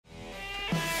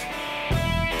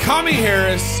Kamala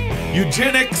Harris,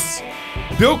 eugenics,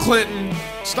 Bill Clinton.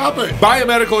 Stop it.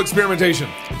 Biomedical experimentation.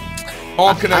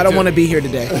 All connected. I don't want to be here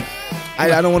today.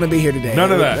 I don't want to be here today.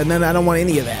 None of that. And then I don't want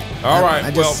any of that. All right.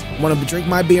 I just want to drink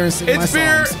my beer and sing my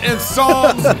songs. It's Beer and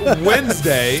Songs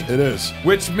Wednesday. It is.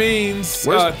 Which means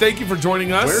thank you for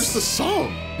joining us. Where's the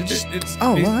song? He's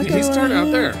starting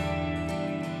out there.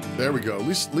 There we go. At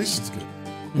least it's good.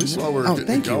 At least while we're getting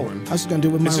thank going. You. I was just going to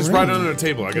do it with my It's just right under the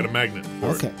table. I got a magnet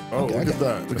for it. Oh, look at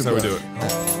that. That's how we do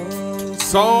it.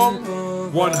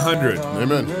 Psalm 100.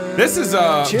 Amen. This is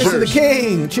Cheers to the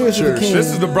king. Cheers to the king. This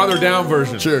is the Brother Down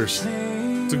version. Cheers.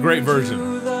 It's a great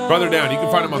version. Brother Down. You can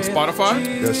find them on Spotify.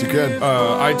 Yes, you can.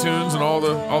 iTunes and all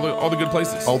the good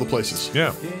places. All the places.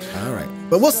 Yeah. All right.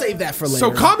 But we'll save that for later.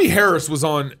 So Kamala Harris was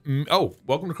on.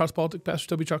 Welcome to Cross Politics. Pastor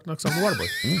Toby Chuck Knox on the Waterboy.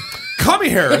 Kamala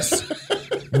Harris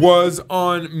was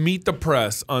on Meet the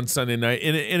Press on Sunday night,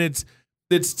 and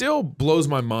it still blows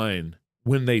my mind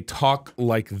when they talk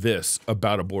like this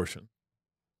about abortion.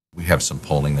 We have some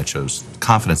polling that shows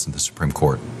confidence in the Supreme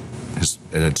Court is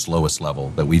at its lowest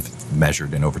level that we've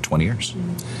measured in over 20 years.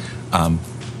 How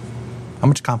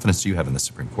much confidence do you have in the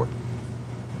Supreme Court?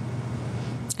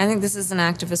 I think this is an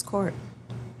activist court.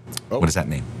 Oh. What does that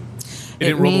mean? It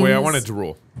didn't rule the way I wanted it to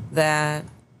rule. That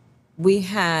we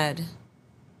had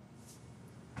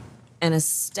an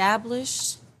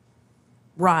established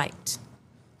right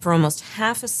for almost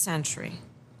half a century,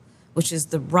 which is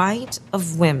the right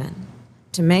of women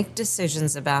to make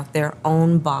decisions about their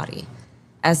own body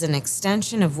as an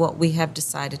extension of what we have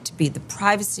decided to be the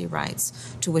privacy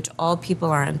rights to which all people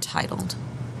are entitled.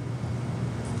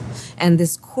 And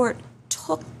this court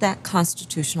took that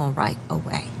constitutional right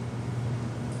away.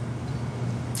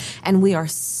 And we are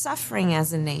suffering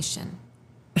as a nation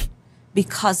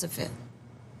because of it.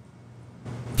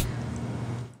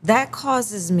 That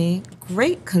causes me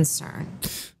great concern.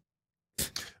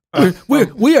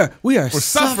 We are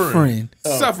suffering.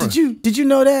 Suffering. Did you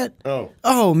know that?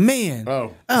 Oh man.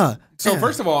 So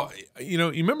first of all, you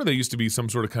remember there used to be some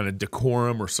sort of kind of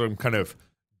decorum or some kind of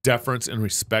deference and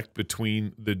respect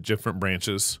between the different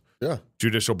branches. Yeah.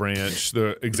 Judicial branch,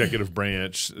 the executive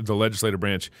branch, the legislative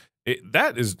branch.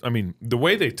 That is, the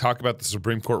way they talk about the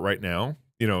Supreme Court right now,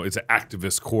 it's an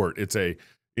activist court. It's a,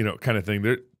 kind of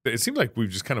thing. It seems like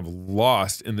we've just kind of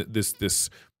lost in this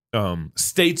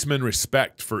statesman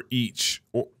respect for each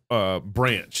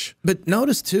branch. But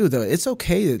notice too, though, it's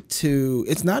okay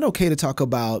it's not okay to talk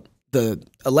about the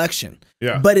election.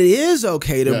 Yeah. But it is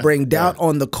okay to bring doubt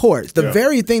on the courts. The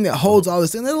very thing that holds all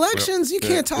this in the elections, you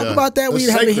can't talk about that when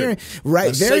you have a hearing. Right.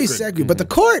 That's very sacred. But the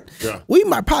court, we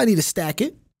might probably need to stack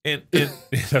it. And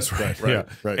that's right.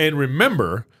 Right. And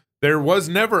remember, there was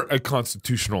never a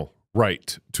constitutional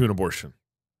right to an abortion.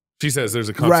 She says there's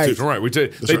a constitutional right. Which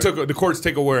the courts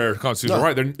take away a constitutional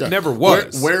right. There never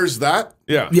was. Where's that?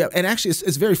 Yeah. And actually,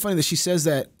 it's very funny that she says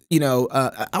that.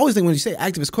 I always think when you say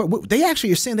activist court, they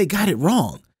actually are saying they got it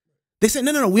wrong. They said,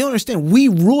 no, we don't understand. We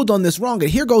ruled on this wrong.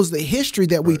 And here goes the history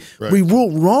that we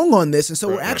ruled wrong on this. And so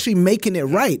we're actually making it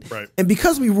right. And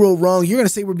because we ruled wrong, you're going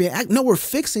to say we're being no, we're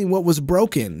fixing what was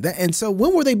broken. And so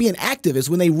when were they being activists?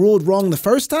 When they ruled wrong the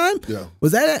first time? Yeah.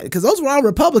 Was that because those were all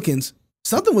Republicans?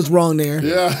 Something was wrong there.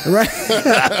 Yeah. Right?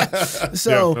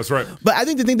 So, that's right. But I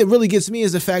think the thing that really gets me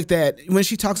is the fact that when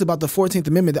she talks about the 14th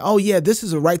Amendment, that, this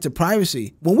is a right to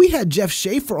privacy. When we had Jeff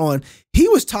Schaefer on, he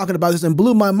was talking about this and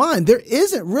blew my mind. There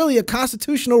isn't really a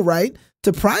constitutional right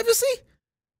to privacy.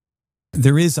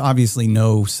 There is obviously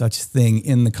no such thing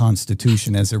in the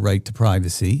Constitution as a right to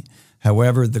privacy.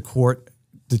 However, the court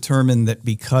determined that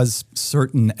because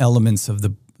certain elements of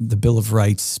the Bill of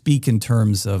Rights speak in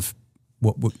terms of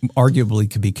what arguably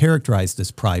could be characterized as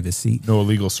privacy. No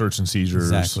illegal search and seizures.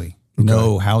 Exactly. Okay.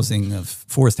 No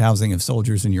forced housing of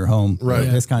soldiers in your home. Right.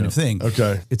 This kind of thing.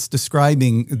 Okay. It's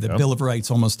describing the Bill of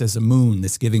Rights almost as a moon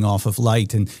that's giving off of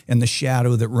light, and the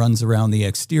shadow that runs around the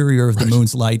exterior of the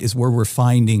moon's light is where we're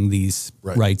finding these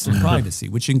rights of privacy,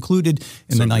 which included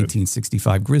in the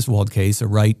 1965 Griswold case a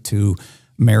right to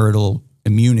marital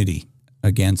immunity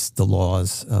against the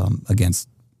laws against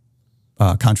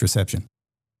contraception.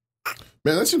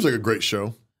 Man, that seems like a great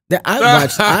show.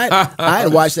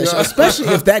 I'd watch that show, especially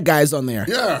if that guy's on there.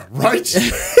 Yeah, right?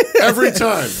 Every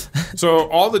time. So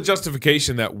all the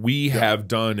justification that we have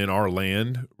done in our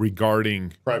land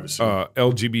regarding privacy,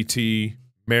 LGBT,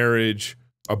 marriage,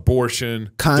 abortion,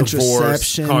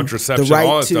 contraception, divorce, the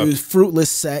right to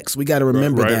fruitless sex. We got to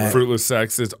remember that. Fruitless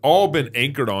sex. It's all been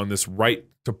anchored on this right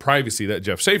to privacy that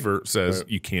Jeff Schaefer says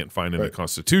you can't find in the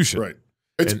Constitution. Right.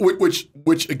 It's,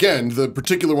 which again, the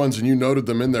particular ones, and you noted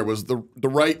them in there, was the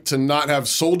right to not have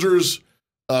soldiers,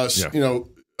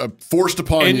 forced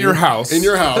upon in your house,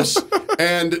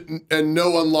 and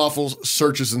no unlawful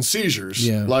searches and seizures,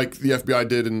 like the FBI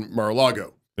did in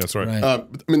Mar-a-Lago. That's right. I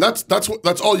mean,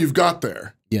 that's all you've got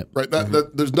there. Yep. Right.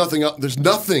 There's nothing else. There's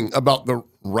nothing about the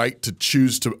right to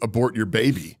choose to abort your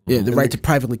baby. Yeah, the right to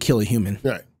privately kill a human.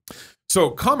 Right.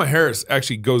 So Kamala Harris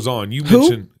actually goes on. You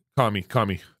mentioned Kami.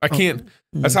 I can't.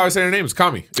 That's how I say her name. Is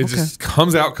Kami. It just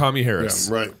comes out Kami Harris.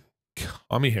 Yeah, right.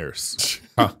 Kami Harris.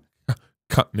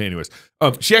 Anyways,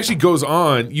 she actually goes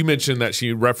on. You mentioned that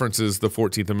she references the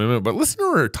 14th Amendment, but listen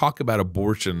to her talk about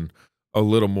abortion a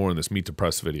little more in this Meet the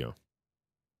Press video.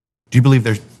 Do you believe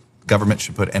the government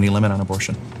should put any limit on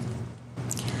abortion?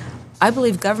 I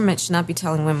believe government should not be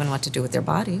telling women what to do with their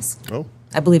bodies. Oh.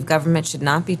 I believe government should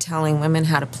not be telling women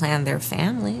how to plan their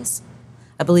families.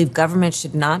 I believe government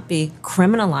should not be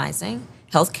criminalizing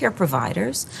healthcare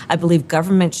providers. I believe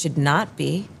government should not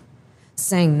be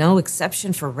saying no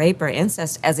exception for rape or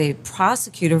incest. As a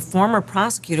prosecutor, former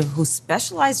prosecutor who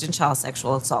specialized in child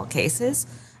sexual assault cases,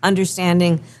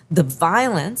 understanding the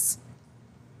violence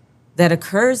that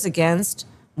occurs against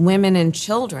women and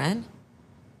children,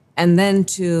 and then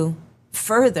to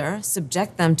further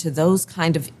subject them to those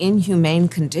kind of inhumane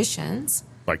conditions.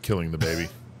 By killing the baby.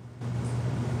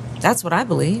 That's what I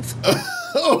believe.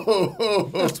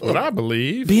 That's what I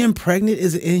believe. Being pregnant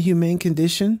is an inhumane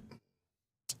condition?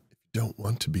 You don't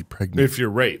want to be pregnant. If you're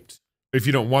raped. If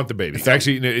you don't want the baby.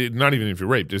 Actually, not even if you're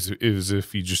raped. It's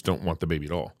if you just don't want the baby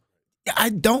at all. I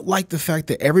don't like the fact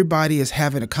that everybody is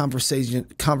having a conversation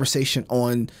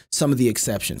on some of the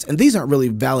exceptions. And these aren't really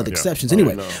valid exceptions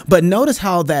anyway. No. But notice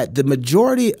how that the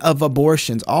majority of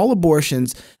abortions, all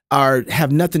abortions,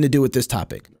 have nothing to do with this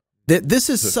topic. This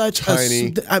is such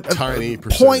tiny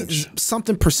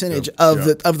percentage of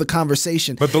the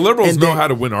conversation. But the liberals know how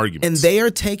to win arguments. And they are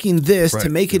taking this to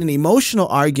make it an emotional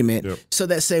argument so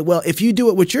that say, well, if you do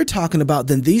it what you're talking about,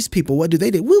 then these people, what do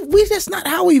they do? That's not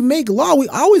how we make law. We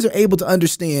always are able to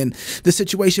understand the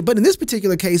situation. But in this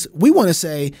particular case, we want to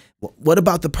say, what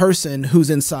about the person who's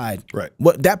inside? Right.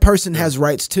 That person has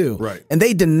rights too. Right. And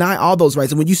they deny all those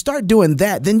rights. And when you start doing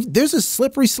that, then there's a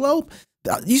slippery slope.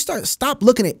 You stop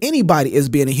looking at anybody as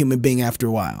being a human being after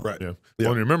a while. Right. Yeah.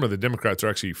 Well, and remember, the Democrats are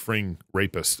actually freeing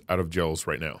rapists out of jails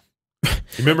right now.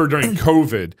 Remember during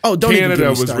COVID, Canada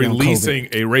was releasing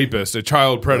a rapist, a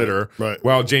child predator,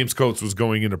 while James Coates was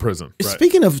going into prison.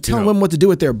 Speaking of telling women what to do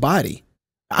with their body,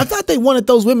 I thought they wanted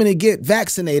those women to get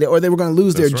vaccinated or they were going to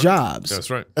lose their jobs.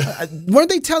 That's right. Weren't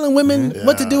they telling women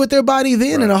what to do with their body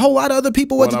then and a whole lot of other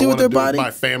people what to do with their body? My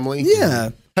family.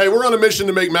 Yeah. Hey, we're on a mission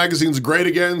to make magazines great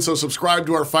again, so subscribe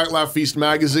to our Fight, Laugh, Feast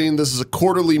magazine. This is a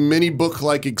quarterly mini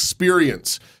book-like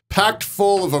experience, packed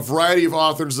full of a variety of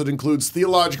authors that includes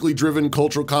theologically driven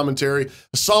cultural commentary,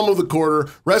 a psalm of the quarter,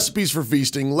 recipes for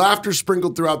feasting, laughter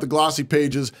sprinkled throughout the glossy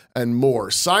pages, and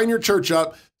more. Sign your church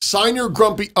up, sign your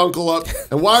grumpy uncle up,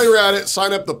 and while you're at it,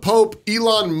 sign up the Pope,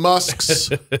 Elon Musk's,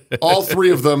 all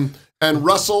three of them, and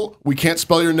Russell, we can't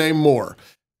spell your name more.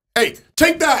 Hey,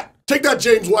 take that,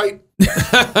 James White.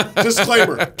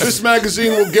 Disclaimer, this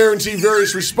magazine will guarantee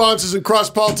various responses and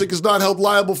cross-politic is not held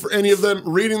liable for any of them.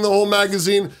 Reading the whole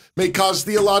magazine may cause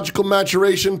theological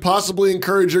maturation, possibly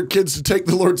encourage your kids to take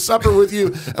the Lord's Supper with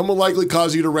you, and will likely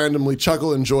cause you to randomly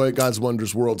chuckle and enjoy God's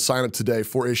wondrous world. Sign up today,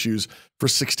 4 issues for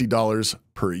 $60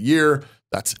 per year.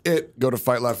 That's it. Go to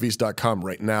fightlaughfeast.com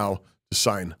right now to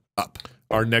sign up.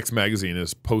 Our next magazine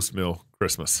is Post-Mill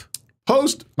Christmas.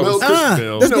 Post-Milk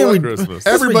Christmas.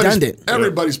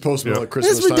 Everybody's post-mill at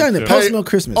Christmas. That's redundant. Post-mill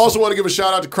Christmas. Also want to give a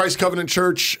shout out to Christ Covenant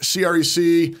Church,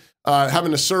 CREC,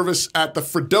 having a service at the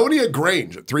Fredonia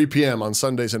Grange at 3 p.m. on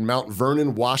Sundays in Mount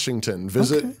Vernon, Washington.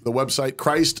 Visit the website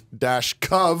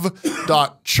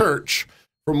christ-cov.church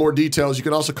for more details. You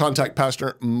can also contact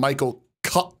Pastor Michael,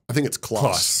 I think it's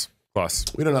Kloss.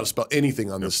 We don't know how to spell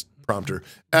anything on this prompter.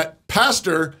 At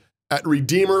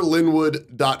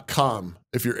pastor@redeemerlinwood.com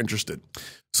if you're interested.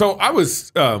 So I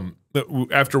was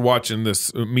after watching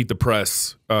this Meet the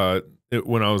Press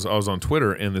when I was on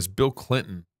Twitter, and this Bill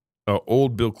Clinton,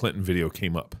 old Bill Clinton video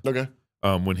came up. Okay.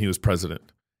 When he was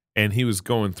president, and he was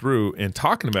going through and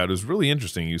talking about it. It was really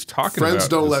interesting. He was talking Friends about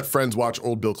don't let friends watch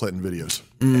old Bill Clinton videos.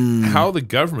 How the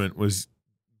government was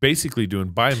basically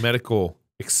doing biomedical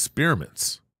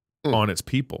experiments on its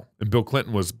people, and Bill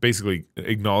Clinton was basically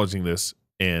acknowledging this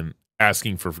and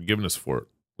asking for forgiveness for it.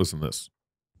 Listen to this.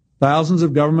 Thousands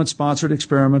of government-sponsored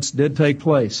experiments did take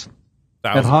place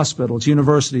at hospitals,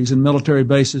 universities, and military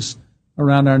bases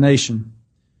around our nation.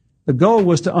 The goal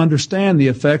was to understand the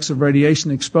effects of radiation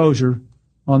exposure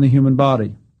on the human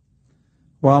body.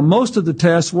 While most of the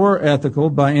tests were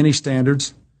ethical by any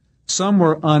standards, some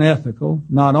were unethical,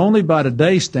 not only by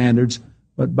today's standards,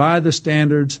 but by the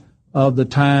standards of the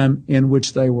time in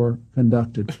which they were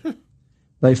conducted.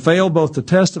 They fail both the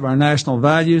test of our national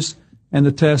values and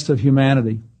the test of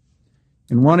humanity.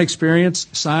 In one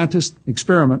scientist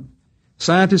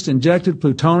injected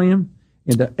plutonium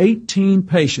into 18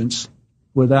 patients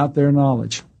without their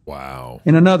knowledge. Wow.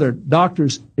 In another,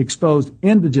 doctors exposed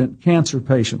indigent cancer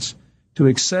patients to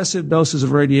excessive doses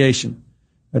of radiation,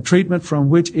 a treatment from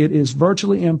which it is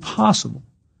virtually impossible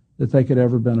that they could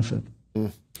ever benefit.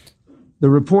 The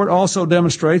report also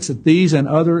demonstrates that these and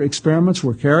other experiments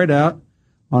were carried out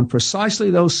on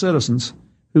precisely those citizens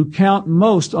who count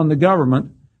most on the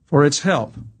government for its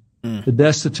help, the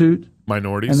destitute,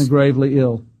 minorities, and the gravely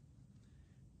ill.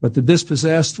 But the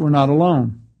dispossessed were not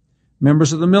alone.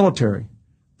 Members of the military,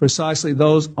 precisely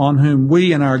those on whom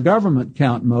we and our government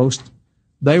count most,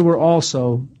 they were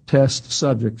also test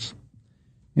subjects.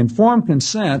 Informed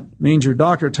consent means your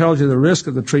doctor tells you the risk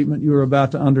of the treatment you are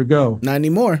about to undergo. Not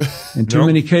anymore. In too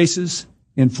many cases,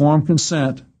 informed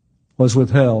consent was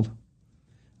withheld.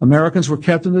 Americans were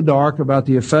kept in the dark about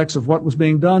the effects of what was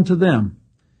being done to them.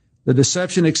 The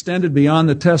deception extended beyond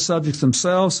the test subjects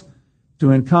themselves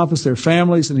to encompass their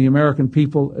families and the American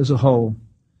people as a whole.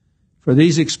 For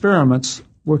these experiments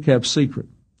were kept secret,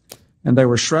 and they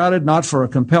were shrouded not for a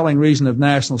compelling reason of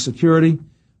national security,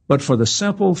 but for the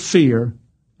simple fear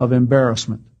of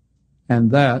embarrassment.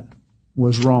 And that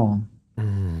was wrong.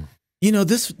 You know,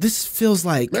 this feels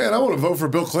like... Man, I want to vote for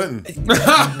Bill Clinton.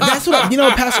 That's what...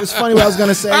 Pastor, it's funny what I was going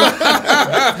to say.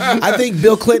 I think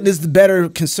Bill Clinton is the better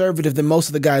conservative than most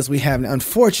of the guys we have. Now,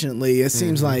 unfortunately, it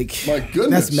seems like... My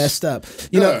goodness. That's messed up.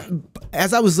 You know,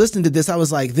 as I was listening to this, I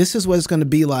was like, this is what it's going to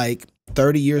be like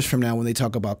 30 years from now when they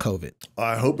talk about COVID.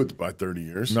 I hope it's by 30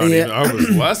 years. Not even, I hope it's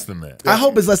less than that. I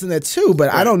hope it's less than that too,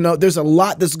 but I don't know. There's a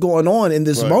lot that's going on in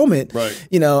this moment. Right.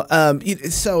 You know,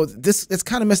 so it's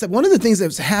kind of messed up. One of the things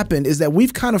that's happened is that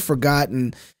we've kind of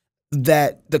forgotten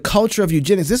that the culture of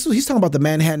eugenics, he's talking about the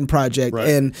Manhattan Project,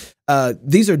 and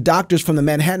these are doctors from the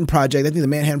Manhattan Project. I think the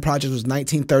Manhattan Project was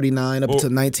 1939 up to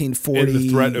 1940. And the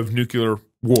threat of nuclear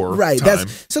war. Right.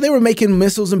 So they were making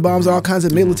missiles and bombs and all kinds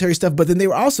of military stuff, but then they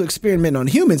were also experimenting on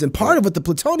humans. And part of what the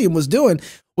plutonium was doing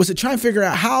was to try and figure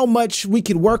out how much we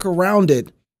could work around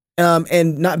it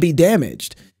and not be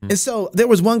damaged. And so there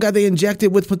was one guy they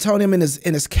injected with plutonium in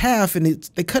his calf, and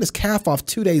they cut his calf off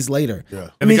 2 days later. Yeah.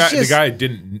 And the guy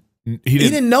didn't. He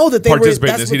didn't know that they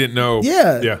participate in this. He didn't know.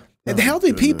 Yeah. And the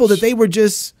healthy people that they were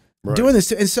just doing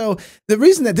this. And so the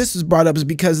reason that this is brought up is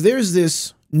because there's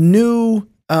this new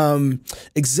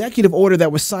executive order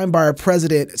that was signed by our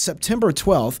president September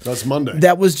 12th. That's Monday.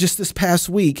 That was just this past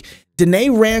week. Danae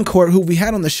Rancourt, who we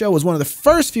had on the show, was one of the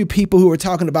first few people who were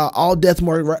talking about all death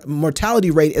mortality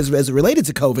rate as related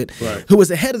to COVID, who was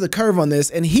ahead of the curve on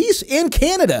this. And he's in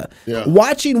Canada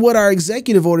watching what our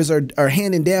executive orders are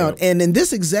handing down. And in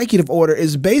this executive order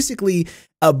is basically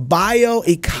a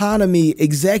bioeconomy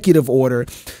executive order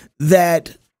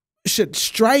that should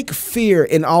strike fear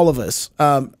in all of us.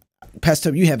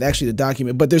 Pastor, you have actually the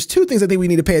document, but there's two things I think we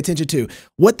need to pay attention to: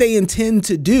 what they intend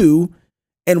to do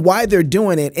and why they're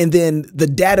doing it, and then the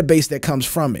database that comes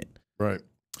from it. Right.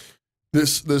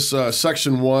 This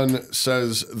section 1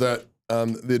 says that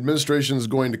the administration is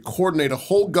going to coordinate a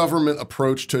whole government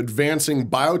approach to advancing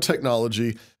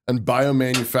biotechnology and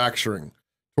biomanufacturing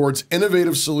towards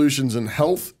innovative solutions in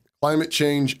health, climate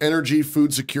change, energy,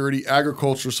 food security,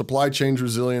 agriculture, supply chain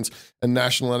resilience, and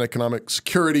national and economic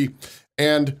security,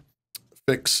 and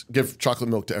give chocolate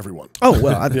milk to everyone. Oh,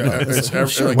 well.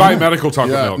 Biomedical chocolate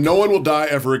milk. No one will die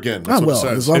ever again. That's what it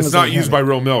says. It's not used by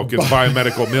real milk. It's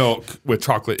biomedical milk with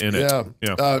chocolate in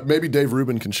it. Maybe Dave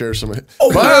Rubin can share some of it.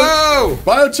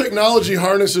 Biotechnology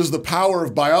harnesses the power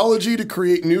of biology to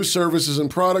create new services and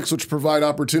products which provide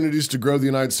opportunities to grow the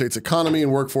United States economy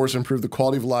and workforce, improve the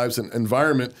quality of lives and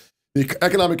environment. The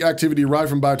economic activity derived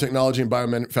from biotechnology and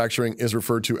biomanufacturing is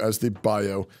referred to as the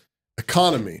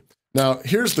bioeconomy. Now,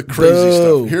 here's the crazy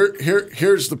stuff.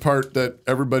 Here's the part that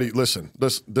everybody listen.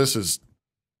 This is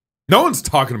no one's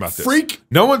talking about this.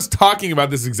 No one's talking about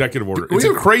this executive order. It's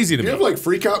crazy to me. Do you have like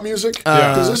freak out music?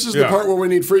 Because this is the part where we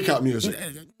need freak out music.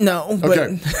 No.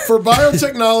 Okay. For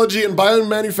biotechnology and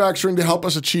biomanufacturing to help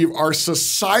us achieve our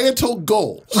societal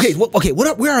goals. Okay.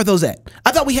 Where are those at?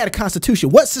 I thought we had a constitution.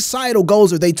 What societal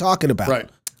goals are they talking about? Right.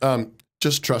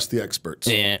 Just trust the experts.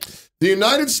 Yeah. The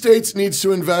United States needs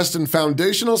to invest in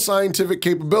foundational scientific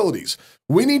capabilities.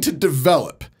 We need to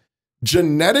develop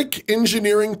genetic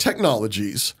engineering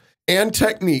technologies and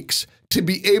techniques to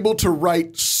be able to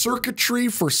write circuitry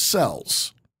for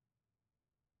cells.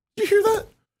 Did you hear that?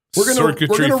 We're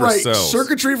gonna write cells.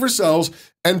 circuitry for cells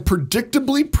and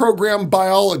predictably program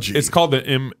biology. It's called the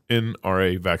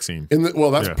mRNA vaccine.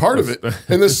 That's part of it.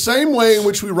 In the same way in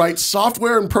which we write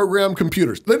software and program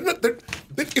computers.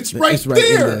 It's right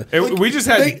there. We just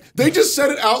had they just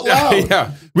said it out loud.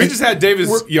 Yeah. We just had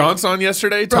Davis Yance on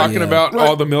yesterday talking about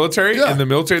all the military and the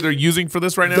military they're using for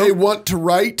this right now. They want to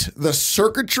write the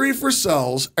circuitry for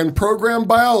cells and program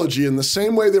biology in the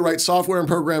same way they write software and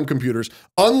program computers.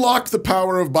 Unlock the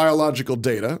power of biological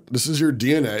data. This is your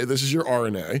DNA. This is your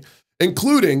RNA.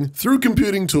 Including through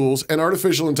computing tools and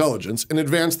artificial intelligence, and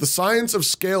advance the science of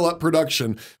scale-up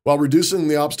production while reducing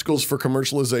the obstacles for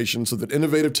commercialization so that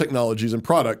innovative technologies and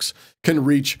products can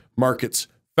reach markets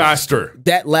faster.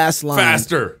 That last line.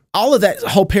 Faster. All of that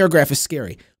whole paragraph is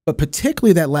scary, but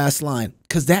particularly that last line,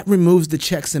 because that removes the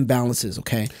checks and balances,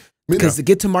 okay? Because to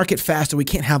get to market faster, we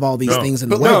can't have all these things in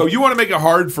the way. No, you want to make it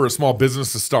hard for a small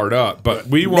business to start up, but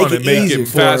we want to make it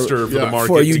faster for the market.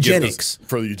 For eugenics.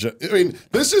 I mean,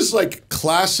 this is like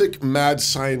classic mad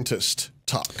scientist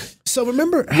talk. So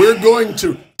remember, we're going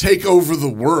to take over the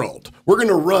world. We're going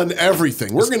to run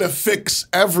everything. We're going to fix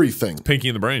everything. Pinky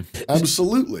in the brain.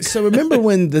 Absolutely. So remember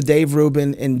when the Dave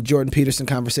Rubin and Jordan Peterson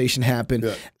conversation happened?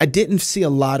 Yeah. I didn't see a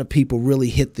lot of people really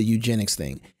hit the eugenics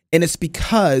thing. And it's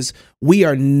because we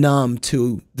are numb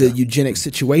to the eugenics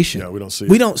situation. Yeah, we don't see it.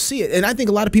 We don't see it. And I think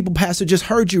a lot of people, Pastor, just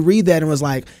heard you read that and was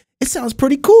like, it sounds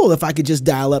pretty cool if I could just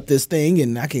dial up this thing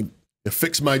and I can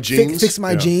fix my genes. Fix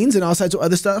my genes and all sorts of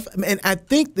other stuff. And I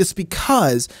think it's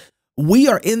because we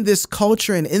are in this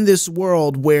culture and in this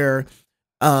world where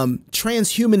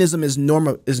transhumanism is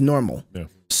normal. Yeah.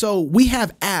 So we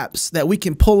have apps that we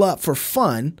can pull up for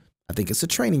fun. I think it's a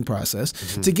training process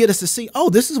to get us to see, oh,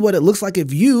 this is what it looks like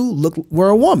if you were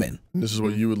a woman. This is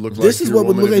what you would look like. This is what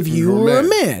would look like if you were a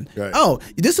man. Right. Oh,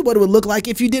 this is what it would look like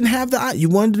if you didn't have the you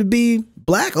wanted to be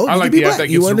black. Oh, I like the app that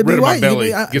gets rid of my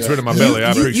belly. Gets rid of my belly.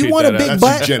 I appreciate that. You want a big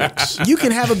butt? You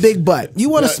can have a big butt. You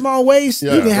want a small waist? You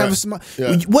can have a small.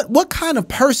 What kind of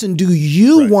person do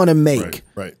you want to make?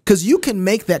 Right. Because you can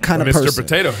make that kind of person. Mr.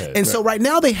 Potato Head. And so right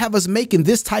now they have us making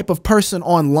this type of person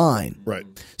online. Right.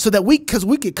 So that because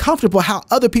we get comfortable how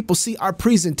other people see our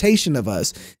presentation of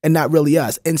us and not really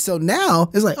us. And so now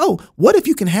it's like, oh, what if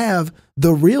you can have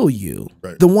the real you,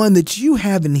 the one that you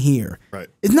have in here? Right.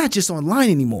 It's not just online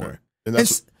anymore. Right. And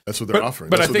that's what they're offering.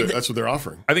 But I think that's what they're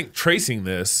offering. I think tracing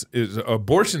this is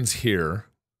abortion's here,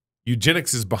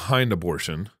 eugenics is behind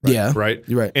abortion. Right? Yeah. Right?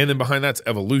 You're right. And then behind that's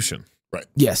evolution. Right.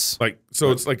 Yes.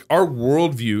 So it's like our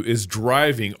worldview is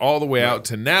driving all the way out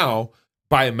to now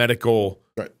biomedical,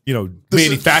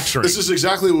 manufacturing. This is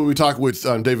exactly what we talked with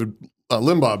David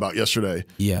Limbaugh about yesterday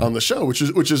on the show, which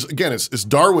is again, it's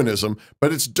Darwinism,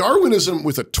 but it's Darwinism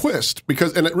with a twist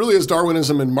and it really is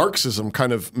Darwinism and Marxism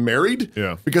kind of married,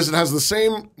 because it has the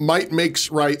same might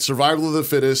makes right, survival of the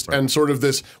fittest, and sort of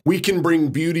this we can bring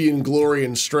beauty and glory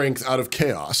and strength out of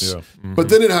chaos, but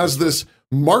then it has this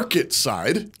market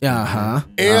side,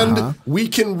 and we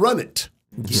can run it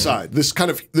side. This kind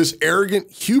of this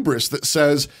arrogant hubris that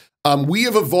says. We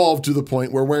have evolved to the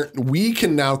point where we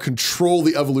can now control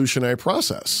the evolutionary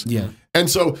process. Yeah. And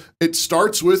so it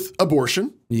starts with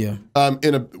abortion. Yeah.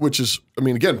 Which is, I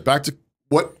mean, again, back to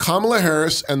what Kamala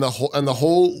Harris and the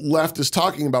whole left is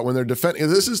talking about when they're defending.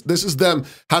 This is them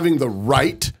having the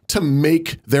right to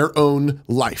make their own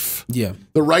life. Yeah.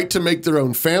 The right to make their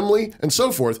own family and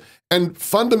so forth. And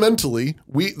fundamentally,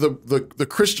 the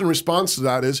Christian response to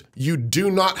that is you do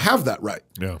not have that right.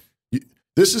 Yeah.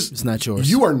 It's not yours.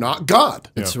 You are not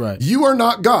God. That's right. You are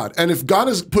not God. And if God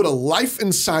has put a life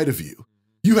inside of you,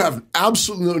 you have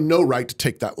absolutely no right to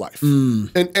take that life.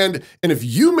 And if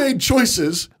you made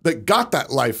choices that got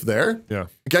that life there,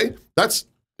 okay, that's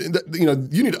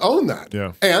you need to own that.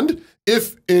 Yeah. And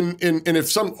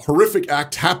if some horrific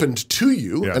act happened to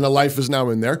you and a life is now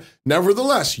in there,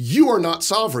 nevertheless, you are not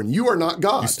sovereign. You are not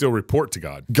God. You still report to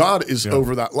God. God is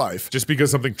over that life. Just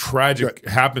because something tragic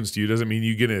happens to you doesn't mean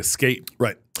you get to escape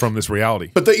from this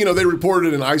reality. But they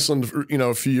reported in Iceland,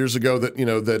 a few years ago that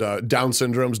that Down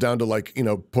syndrome's down to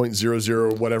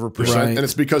 0.00 whatever percent, and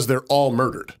it's because they're all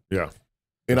murdered. Yeah.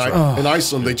 In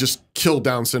Iceland, they just kill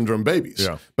Down syndrome babies.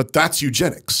 Yeah. But that's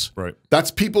eugenics. Right.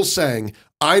 That's people saying,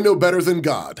 I know better than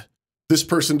God. This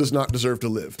person does not deserve to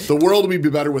live. The world would be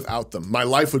better without them. My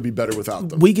life would be better without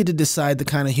them. We get to decide the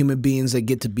kind of human beings that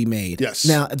get to be made. Yes.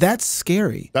 Now, that's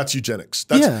scary. That's eugenics.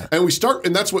 Yeah.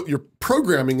 And that's what you're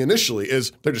programming initially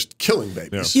is they're just killing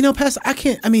babies. Yeah. Pastor,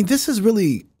 this is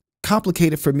really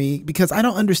complicated for me because I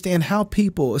don't understand how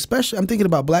people, especially I'm thinking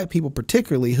about black people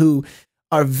particularly, who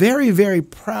are very, very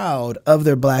proud of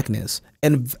their blackness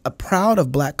and proud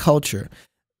of black culture.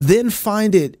 then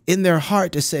find it in their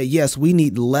heart to say, yes, we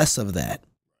need less of that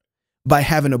by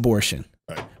having abortion.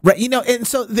 Right. You know, and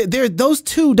so those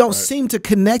two don't seem to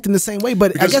connect in the same way.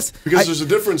 But because, I guess there's a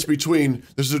difference between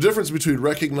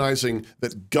recognizing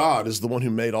that God is the one who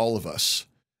made all of us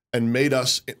and made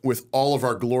us with all of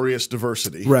our glorious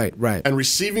diversity. Right. And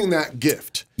receiving that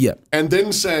gift. Yeah. And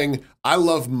then saying, I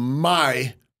love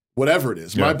my whatever it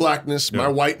is, my blackness, my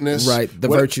whiteness. Right. The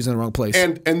virtue's in the wrong place.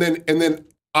 And then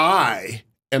I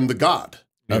am the God.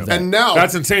 And now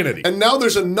that's insanity. And now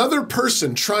there's another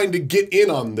person trying to get in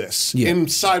on this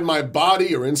inside my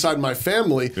body or inside my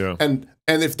family. Yeah. And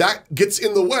if that gets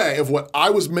in the way of what I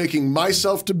was making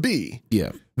myself to be,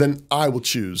 then I will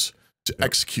choose to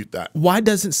execute that. Why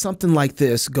doesn't something like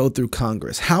this go through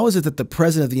Congress? How is it that the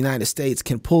president of the United States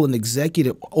can pull an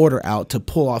executive order out to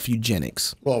pull off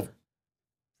eugenics? Well,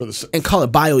 and call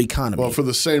it bioeconomy. Well, for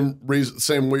the same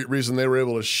reason they were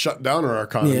able to shut down our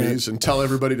economies and tell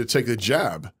everybody to take the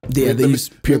jab. Yeah, they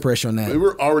used peer pressure on that. We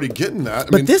were already getting that.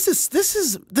 But this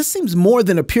seems more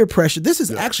than a peer pressure. This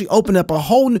is actually opened up a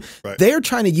whole. They're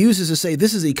trying to use this to say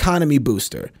this is economy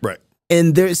booster. Right.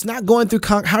 And it's not going through.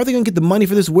 How are they going to get the money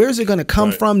for this? Where is it going to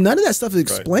come from? None of that stuff is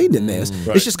explained in this.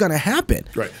 It's just going to happen.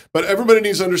 Right. But everybody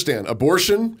needs to understand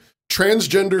abortion,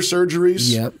 transgender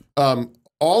surgeries.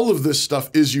 All of this stuff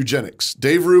is eugenics.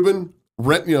 Dave Rubin,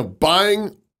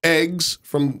 buying eggs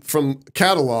from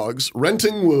catalogs,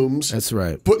 renting wombs. That's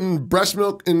right. Putting breast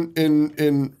milk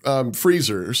in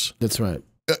freezers. That's right.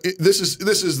 This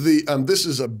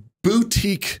is a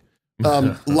boutique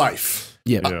life.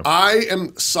 I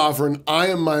am sovereign. I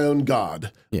am my own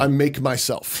God. I make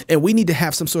myself. And we need to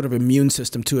have some sort of immune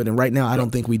system to it. And right now, I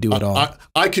don't think we do at all.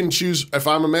 I can choose. If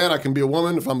I'm a man, I can be a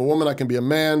woman. If I'm a woman, I can be a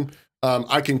man.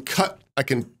 I can cut. I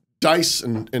can dice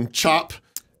and chop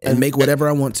and make whatever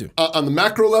I want to on the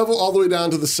macro level, all the way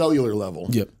down to the cellular level.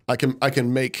 Yep, I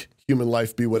can make human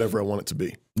life be whatever I want it to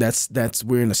be.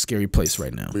 We're in a scary place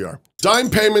right now. We are. Dime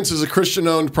Payments is a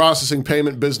Christian-owned processing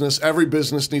payment business. Every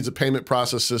business needs a payment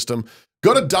process system.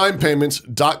 Go to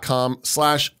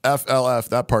dimepayments.com/FLF.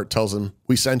 That part tells them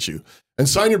we sent you. And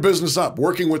sign your business up.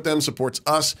 Working with them supports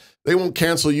us. They won't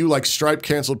cancel you like Stripe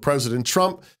canceled President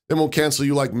Trump. They won't cancel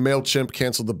you like MailChimp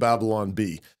canceled the Babylon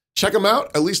Bee. Check them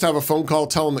out. At least have a phone call.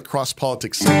 Tell them that Cross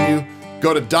Politics sent you.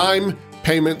 Go to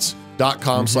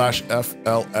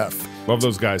dimepayments.com/FLF. Love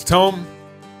those guys. Tell them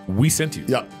we sent you.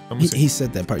 Yeah. He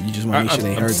said that part. You just want to make sure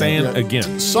they heard saying that.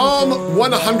 Again. Psalm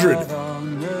 100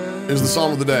 is the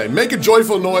psalm of the day. Make a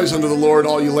joyful noise unto the Lord,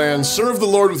 all you lands. Serve the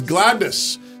Lord with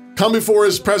gladness. Come before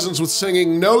his presence with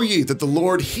singing. Know ye that the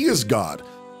Lord, he is God.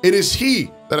 It is he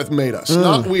that hath made us,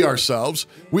 not we ourselves.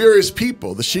 We are his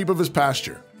people, the sheep of his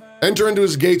pasture. Enter into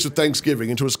his gates with thanksgiving,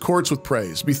 into his courts with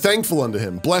praise. Be thankful unto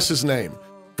him. Bless his name.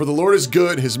 For the Lord is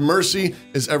good, his mercy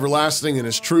is everlasting, and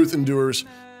his truth endures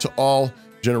to all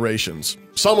generations.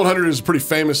 Psalm 100 is a pretty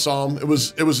famous psalm.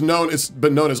 It's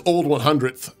been known as Old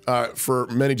 100th for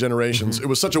many generations. It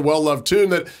was such a well-loved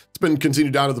tune that it's been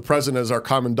continued down to the present as our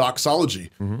common doxology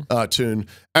tune.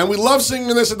 And we love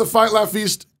singing this at the Fight, Laugh,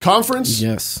 Feast conference.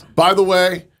 Yes. By the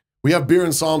way, we have beer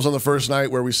and psalms on the first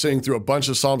night where we sing through a bunch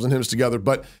of psalms and hymns together,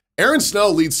 but Aaron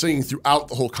Snell leads singing throughout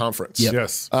the whole conference. Yep.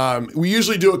 Yes. We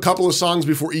usually do a couple of songs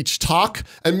before each talk,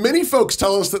 and many folks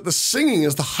tell us that the singing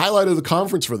is the highlight of the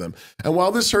conference for them. And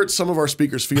while this hurts some of our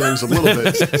speakers' feelings a little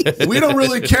bit, we don't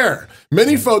really care.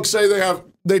 Many folks say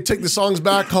they take the songs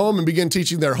back home and begin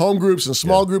teaching their home groups and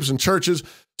small groups and churches.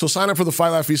 So sign up for the Fight,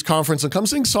 Laugh, Feast conference and come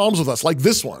sing psalms with us like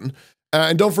this one.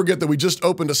 And don't forget that we just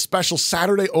opened a special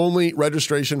Saturday-only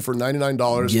registration for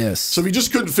 $99. Yes. So if you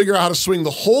just couldn't figure out how to swing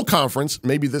the whole conference,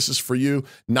 maybe this is for you.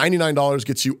 $99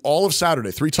 gets you all of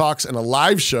Saturday, 3 talks and a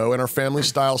live show and our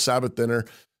family-style Sabbath dinner.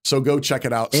 So go check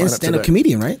it out. And stand-up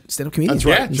comedian, right? Stand-up comedian. That's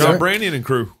right. Yeah, John Brannian and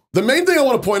crew. The main thing I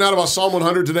want to point out about Psalm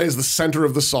 100 today is the center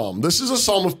of the psalm. This is a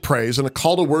psalm of praise and a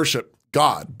call to worship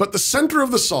God. But the center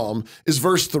of the psalm is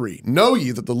verse 3. Know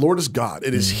ye that the Lord is God.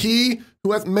 It is he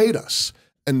who hath made us,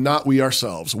 and not we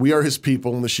ourselves. We are his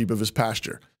people and the sheep of his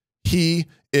pasture. He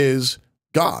is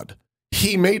God.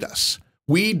 He made us.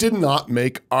 We did not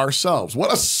make ourselves.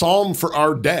 What a psalm for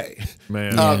our day.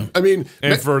 Man.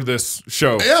 And for this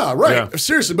show. Yeah, right. Yeah.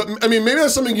 Seriously. But I mean, maybe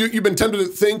that's something you've been tempted to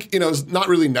think, is not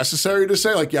really necessary to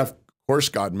say. Like, yeah, of course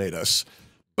God made us.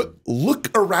 But look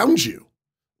around you.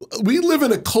 We live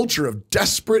in a culture of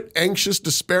desperate, anxious,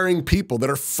 despairing people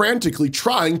that are frantically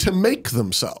trying to make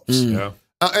themselves. Yeah.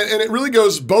 And it really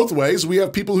goes both ways. We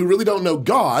have people who really don't know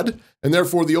God, and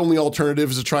therefore the only alternative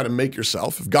is to try to make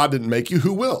yourself. If God didn't make you,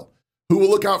 who will? Who will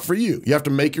look out for you? You have to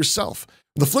make yourself.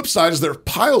 The flip side is there are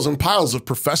piles and piles of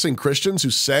professing Christians who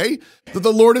say that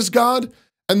the Lord is God,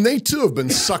 And they too have been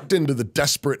sucked into the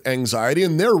desperate anxiety,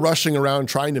 and they're rushing around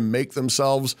trying to make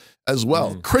themselves as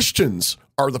well. Christians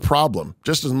are the problem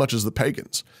just as much as the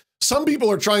pagans. Some people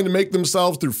are trying to make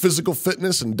themselves through physical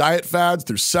fitness and diet fads,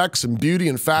 through sex and beauty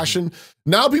and fashion.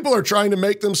 Now people are trying to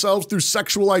make themselves through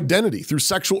sexual identity, through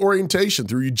sexual orientation,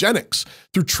 through eugenics,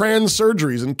 through trans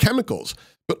surgeries and chemicals.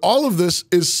 But all of this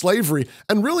is slavery,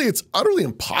 and really it's utterly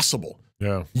impossible.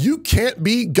 Yeah. You can't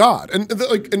be God.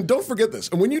 And don't forget this.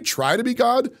 And when you try to be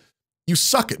God, you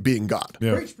suck at being God.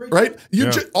 Yeah. Right?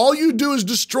 All you do is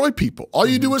destroy people. All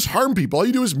you do is harm people. All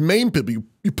you do is maim people.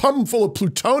 You pump them full of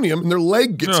plutonium and their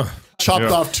leg gets chopped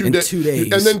off in 2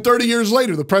 days. And then 30 years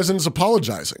later, the president's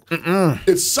apologizing.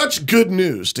 It's such good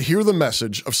news to hear the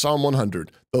message of Psalm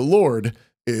 100. The Lord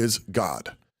is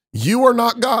God. You are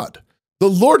not God. The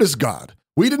Lord is God.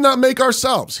 We did not make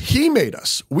ourselves. He made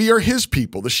us. We are his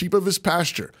people, the sheep of his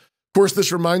pasture. Of course,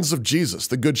 this reminds us of Jesus,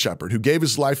 the good shepherd, who gave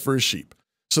his life for his sheep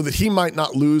so that he might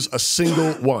not lose a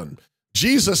single one.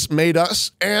 Jesus made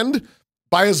us, and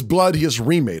by his blood, he has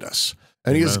remade us.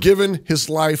 And he has given his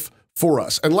life for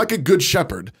us. And like a good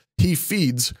shepherd, he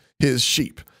feeds his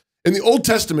sheep. In the Old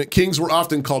Testament, kings were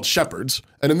often called shepherds.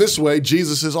 And in this way,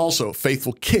 Jesus is also a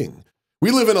faithful king.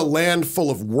 We live in a land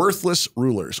full of worthless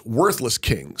rulers, worthless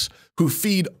kings who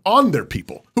feed on their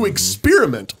people, who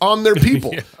experiment on their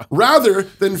people, rather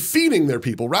than feeding their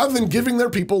people, rather than giving their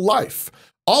people life.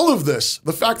 All of this,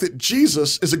 the fact that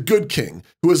Jesus is a good king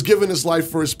who has given his life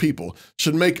for his people,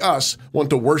 should make us want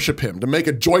to worship him, to make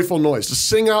a joyful noise, to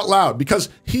sing out loud, because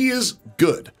he is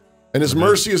good, and his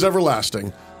mercy is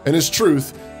everlasting, and his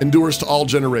truth endures to all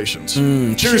generations.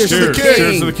 Cheers to the king!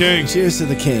 Cheers to the king! Cheers to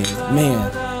the king,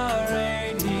 man.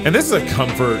 And this is a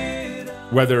comfort,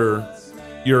 whether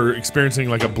you're experiencing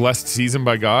like a blessed season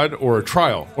by God or a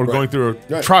trial or going through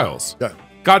trials. Yeah.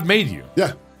 God made you.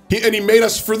 Yeah. And he made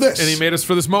us for this. And he made us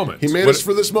for this moment. He made us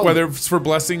for this moment. Whether it's for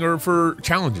blessing or for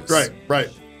challenges. Right.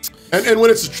 And when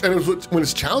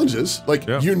it's challenges, like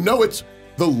you know it's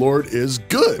the Lord is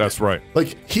good. That's right.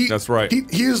 Like That's right.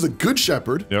 He is the good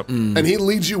shepherd. Yep. And he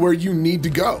leads you where you need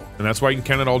to go. And that's why you can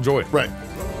count it all joy. Right.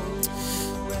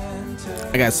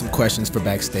 I got some questions for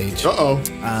Backstage. I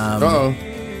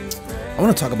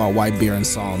want to talk about why beer and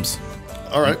Psalms.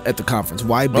 All right. At the conference.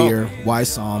 Why beer, why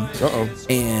Psalm,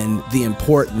 and the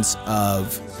importance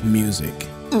of music.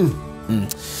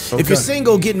 If you're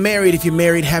single, get married. If you're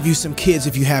married, have you some kids.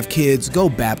 If you have kids, go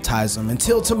baptize them.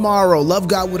 Until tomorrow, love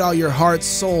God with all your heart,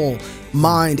 soul,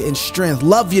 mind, and strength.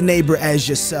 Love your neighbor as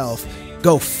yourself.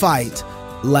 Go fight,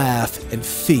 laugh, and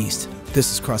feast.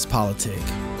 This is Cross Politic.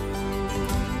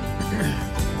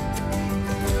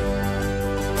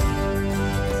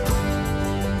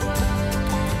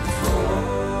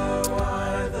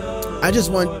 I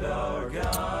just want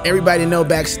everybody to know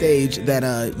Backstage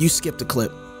that you skipped a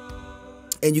clip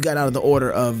and you got out of the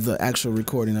order of the actual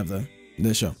recording of the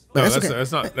show. No,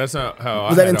 that's not how.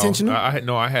 Was that intentional?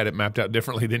 I had it mapped out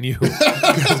differently than you.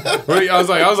 I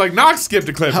was like, Knox skipped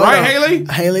a clip, right,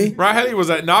 Haley? Right, Haley? Was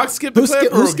that Knox skipped a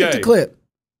clip? Who skipped a clip?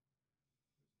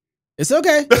 It's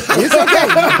okay. It's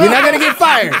okay. You're not gonna get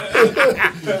fired.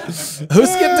 Who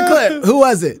skipped the clip? Who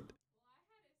was it?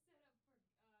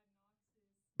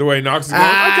 The way Knox is going. Okay,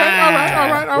 all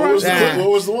right. What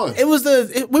was the one? It was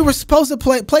we were supposed to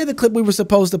play the clip we were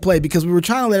supposed to play because we were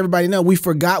trying to let everybody know we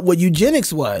forgot what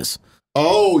eugenics was.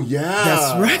 Oh, yeah.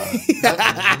 That's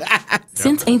right.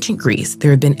 Since ancient Greece, there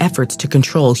have been efforts to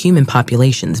control human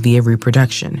populations via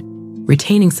reproduction,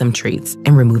 retaining some traits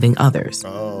and removing others.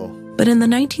 But in the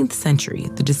 19th century,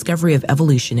 the discovery of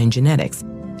evolution and genetics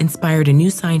inspired a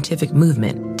new scientific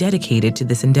movement dedicated to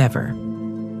this endeavor.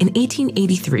 In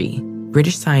 1883,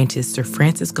 British scientist Sir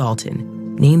Francis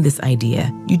Galton named this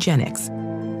idea eugenics,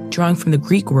 drawing from the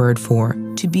Greek word for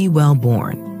to be well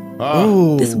born.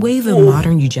 This wave of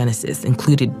modern eugenicists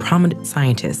included prominent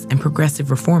scientists and progressive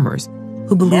reformers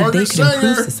who believed they could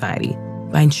improve society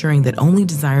by ensuring that only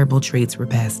desirable traits were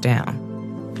passed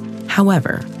down.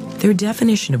 However, their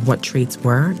definition of what traits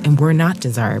were and were not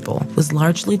desirable was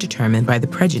largely determined by the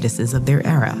prejudices of their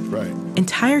era.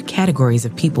 Entire categories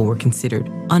of people were considered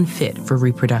unfit for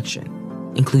reproduction,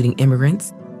 including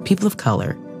immigrants, people of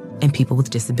color, and people with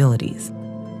disabilities.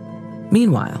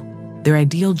 Meanwhile, their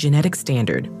ideal genetic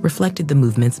standard reflected the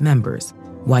movement's members,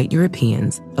 white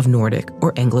Europeans of Nordic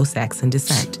or Anglo-Saxon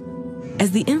descent.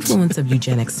 As the influence of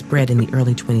eugenics spread in the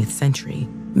early 20th century,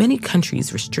 many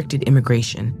countries restricted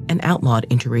immigration and outlawed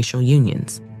interracial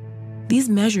unions. These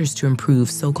measures to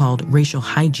improve so-called racial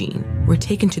hygiene were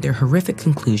taken to their horrific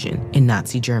conclusion in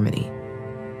Nazi Germany.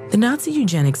 The Nazi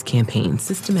eugenics campaign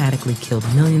systematically killed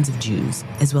millions of Jews,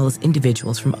 as well as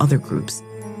individuals from other groups,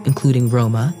 including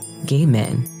Roma, gay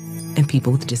men, and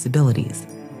people with disabilities.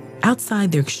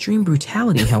 Outside their extreme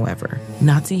brutality, however,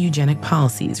 Nazi eugenic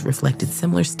policies reflected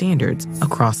similar standards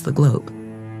across the globe.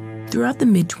 Throughout the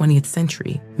mid-20th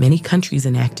century, many countries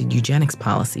enacted eugenics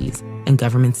policies, and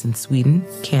governments in Sweden,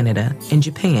 Canada, and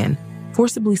Japan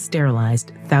forcibly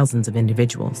sterilized thousands of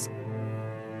individuals.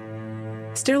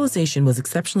 Sterilization was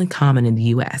exceptionally common in the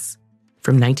U.S.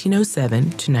 From 1907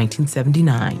 to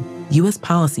 1979, U.S.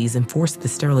 policies enforced the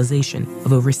sterilization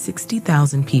of over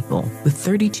 60,000 people, with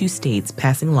 32 states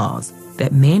passing laws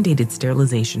that mandated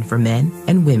sterilization for men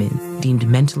and women deemed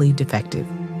mentally defective.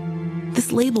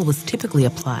 This label was typically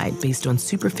applied based on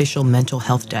superficial mental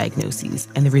health diagnoses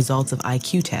and the results of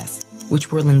IQ tests,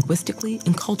 which were linguistically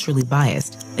and culturally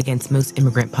biased against most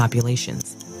immigrant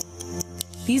populations.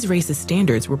 These racist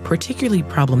standards were particularly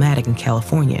problematic in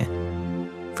California.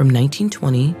 From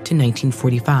 1920 to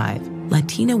 1945,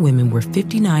 Latina women were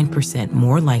 59%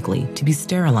 more likely to be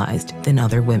sterilized than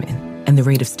other women, and the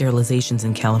rate of sterilizations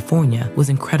in California was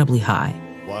incredibly high.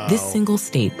 Wow. This single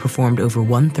state performed over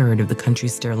 1/3 of the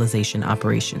country's sterilization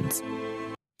operations.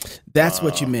 That's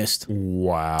what you missed.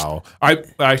 Wow. I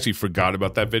actually forgot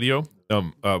about that video.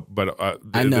 But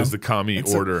I know. There's the commie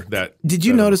order that. Did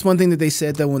you notice one thing that they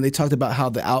said though when they talked about how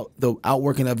the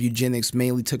outworking of eugenics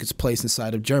mainly took its place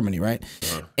inside of Germany, right?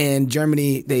 And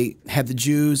Germany, they had the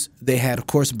Jews, they had of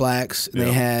course blacks, and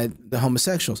they had the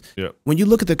homosexuals. When you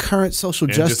look at the current social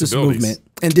justice movement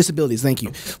and disabilities, thank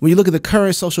you. When you look at the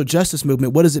current social justice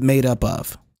movement, what is it made up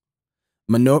of?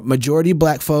 Majority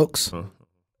black folks,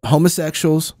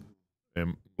 homosexuals,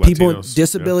 and people Latinos. with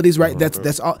disabilities, right?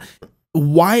 That's all.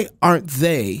 Why aren't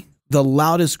they the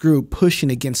loudest group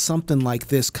pushing against something like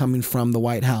this coming from the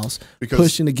White House,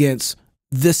 pushing against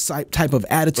this type of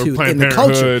attitude in the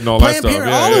culture? And all that stuff.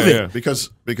 All of it. Because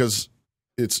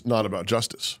it's not about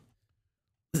justice.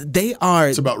 They are.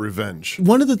 It's about revenge.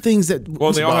 One of the things that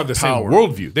they all have the same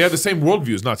worldview. They have the same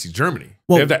worldview as Nazi Germany.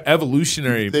 They have that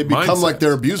evolutionary. They become mindset. like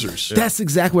their abusers. That's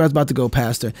exactly where I was about to go,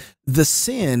 Pastor. The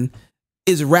sin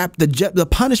is wrapped. The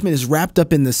punishment is wrapped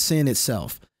up in the sin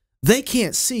itself. They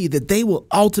can't see that they will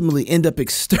ultimately end up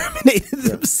exterminating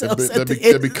themselves.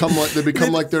 They become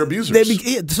like their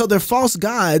abusers. So their false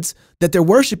gods that they're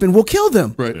worshiping will kill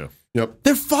them. Right. Yeah. Yep.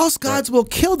 Their false gods will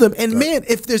kill them. And man,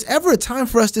 if there's ever a time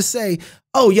for us to say,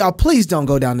 "Oh, y'all, please don't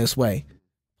go down this way.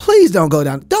 Please don't go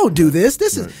down. Don't do this.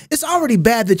 It's already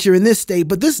bad that you're in this state,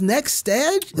 but this next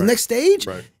stage,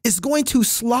 is going to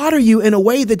slaughter you in a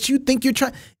way that you think you're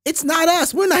trying. It's not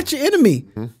us. We're not your enemy."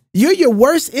 Mm-hmm. You're your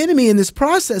worst enemy in this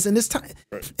process and this time.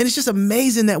 Right. And it's just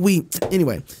amazing that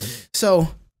anyway. So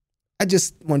I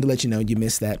just wanted to let you know you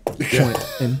missed that point.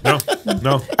 And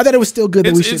no. I thought it was still good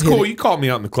that we should. It's cool. You called me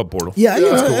out in the club portal. Yeah,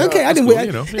 cool. Okay, I didn't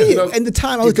wait. And the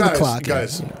time I looked at the clock.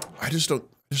 Guys, I just don't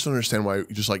understand why you're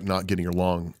just like not getting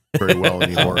along very well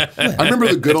anymore. I remember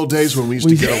the good old days when we used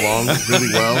to get along really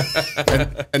well,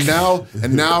 and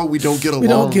now we don't get along. We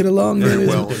don't get along very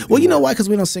well. Well, you know why? Because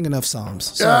we don't sing enough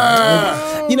psalms. So,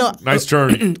 nice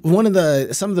turn. Some of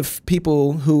the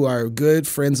people who are good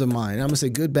friends of mine, I'm gonna say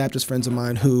good Baptist friends of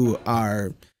mine who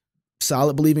are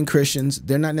solid believing Christians.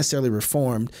 They're not necessarily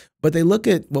reformed, but they look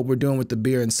at what we're doing with the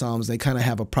beer and Psalms. They kind of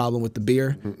have a problem with the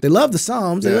beer. They love the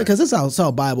Psalms because it's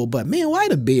all Bible, but man, why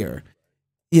the beer?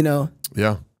 You know?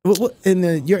 Yeah.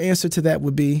 And your answer to that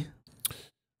would be?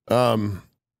 Beer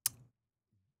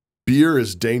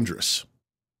is dangerous.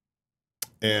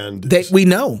 And we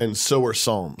know. And so are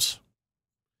Psalms.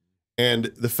 And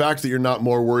the fact that you're not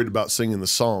more worried about singing the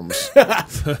Psalms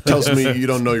tells me you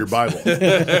don't know your Bible. I'm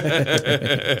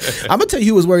going to tell you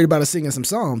who was worried about us singing some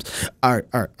Psalms. Our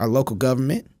local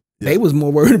government. Yeah. They was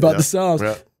more worried about the Psalms.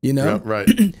 Yeah. You know? Yeah, right.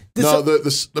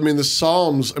 The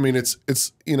Psalms,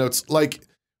 it's like,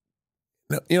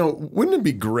 wouldn't it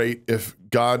be great if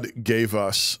God gave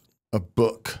us a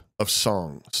book of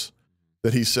songs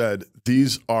that he said,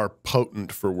 these are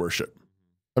potent for worship?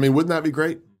 I mean, wouldn't that be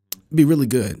great? Be really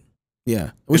good.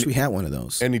 Yeah. I wish we had one of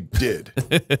those. And he did.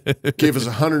 Gave us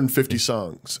 150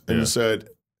 songs and said,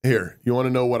 here, you want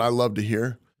to know what I love to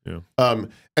hear? Yeah.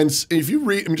 And if you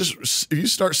read, if you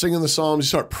start singing the Psalms, you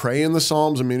start praying the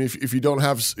Psalms. I mean, if you're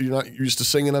not used to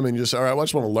singing them and you just, all right, well, I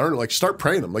just want to learn it, like start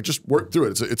praying them, like just work through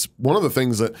it. It's one of the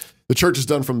things that the church has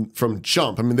done from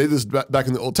jump. I mean, they just back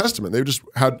in the Old Testament, they just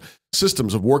had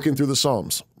systems of working through the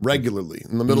Psalms regularly.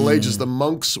 In the Middle Ages, the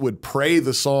monks would pray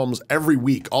the Psalms every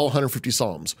week, all 150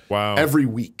 Psalms. Wow. Every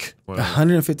week. Wow.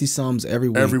 150 Psalms every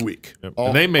week. Every week. Yep.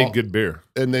 And they made good beer.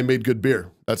 And they made good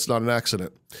beer. That's not an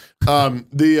accident.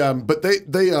 But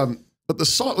the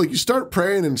song, like you start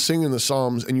praying and singing the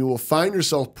Psalms, and you will find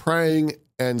yourself praying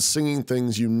and singing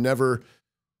things you never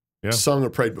sung or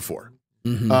prayed before.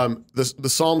 Mm-hmm. The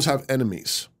Psalms have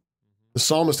enemies. The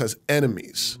psalmist has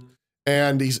enemies.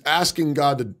 And he's asking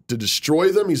God to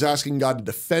destroy them. He's asking God to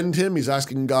defend him. He's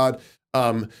asking God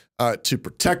to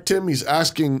protect him. He's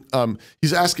asking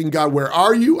God, where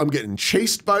are you? I'm getting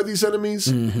chased by these enemies.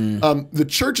 The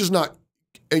church is not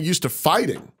used to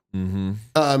fighting. And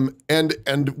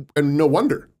no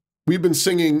wonder. We've been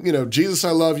singing, Jesus,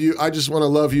 I love you. I just want to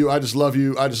love you. I just love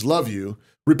you. I just love you.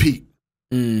 Repeat.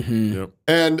 Yep.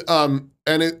 And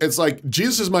it's like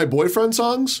Jesus is my boyfriend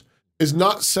songs is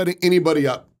not setting anybody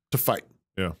up to fight.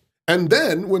 Yeah. And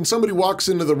then when somebody walks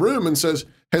into the room and says,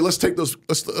 "Hey, let's take those.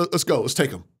 Let's go. Let's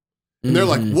take them." And they're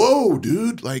like, "Whoa,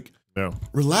 dude! Like,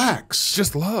 relax.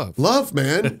 Just love,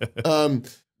 man."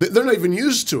 They're not even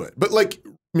used to it. But like,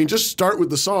 I mean, just start with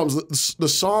the Psalms. The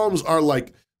Psalms are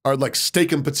like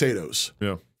steak and potatoes.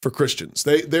 Yeah. For Christians,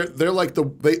 they're like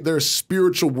they're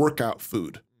spiritual workout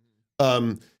food.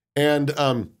 But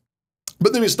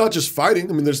then it's not just fighting.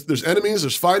 I mean, there's enemies,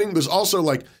 there's fighting. There's also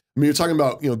like, I mean, you're talking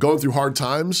about, going through hard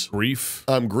times. Grief.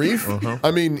 Grief.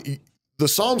 I mean, the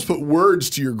Psalms put words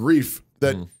to your grief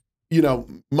that,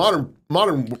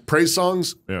 modern praise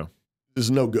songs is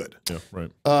no good. Yeah,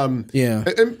 right. And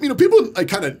people like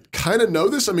kind of know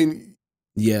this. I mean,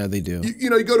 yeah, they do.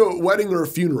 You go to a wedding or a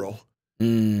funeral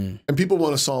and people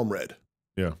want a psalm read.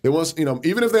 Yeah. They want,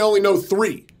 even if they only know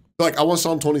 3. Like, I want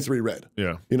Psalm 23 read.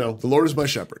 Yeah. The Lord is my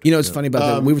shepherd. It's funny about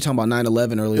that. We were talking about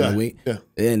 9/11 earlier in the week. Yeah.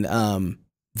 And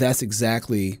that's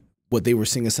exactly what they were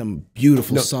singing, some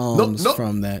beautiful songs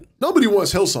from that. Nobody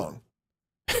wants Hillsong.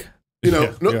 When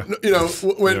it's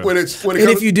when it and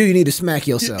comes, if you do, you need to smack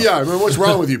yourself. Yeah, I mean, what's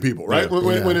wrong with you people, right?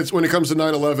 When it comes to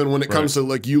 9/11, when it comes to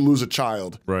like you lose a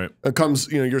child, right? It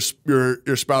comes, your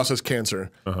spouse has cancer,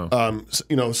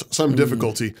 some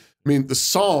difficulty. I mean, the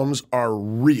Psalms are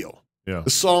real. Yeah.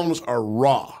 The Psalms are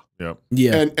raw. Yep.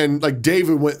 Yeah. And like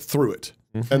David went through it.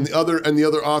 And the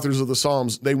other authors of the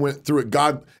Psalms, they went through it.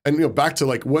 God, and back to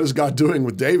like, what is God doing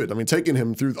with David? I mean, taking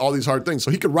him through all these hard things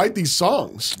so he could write these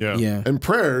songs and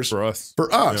prayers for us,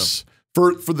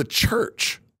 for the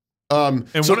church. I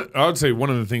would say one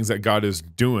of the things that God is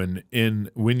doing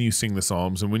when you sing the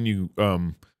Psalms and when you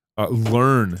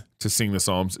learn to sing the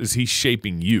Psalms is He's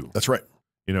shaping you. That's right.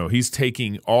 He's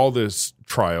taking all this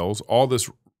trials, all this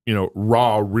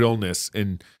raw realness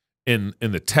in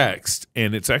the text,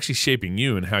 and it's actually shaping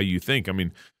you and how you think. I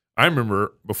mean, I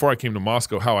remember before I came to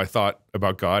Moscow how I thought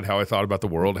about God, how I thought about the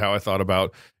world, how I thought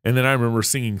about, and then I remember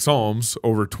singing Psalms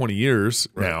over 20 years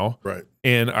now, right?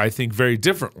 And I think very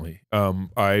differently.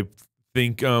 I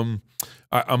think I'm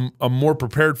more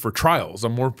prepared for trials.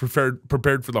 I'm more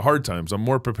prepared for the hard times. I'm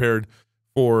more prepared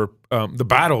for the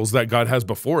battles that God has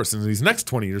before us in these next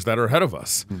 20 years that are ahead of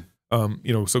us.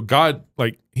 So God,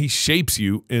 like, He shapes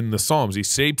you in the Psalms. He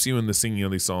shapes you in the singing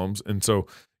of these Psalms. And so,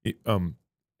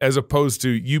 as opposed to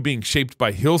you being shaped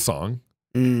by Hillsong,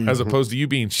 as opposed to you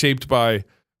being shaped by,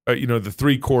 the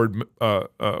 3-chord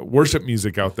worship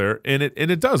music out there, and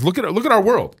it does. Look at our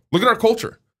world. Look at our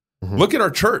culture. Look at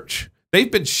our church.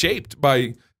 They've been shaped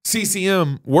by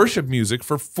CCM worship music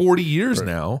for 40 years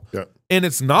now, and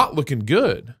it's not looking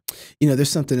good. There's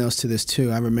something else to this too.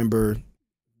 I remember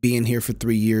being here for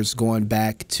 3 years, going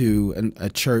back to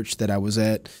a church that I was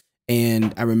at,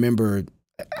 and I remember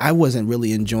I wasn't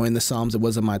really enjoying the Psalms. It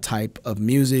wasn't my type of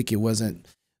music. It wasn't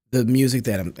the music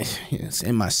that it's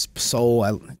in my soul.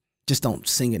 I just don't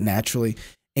sing it naturally.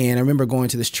 And I remember going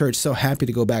to this church, so happy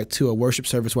to go back to a worship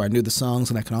service where I knew the songs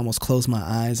and I could almost close my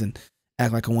eyes and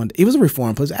act like I wanted. It was a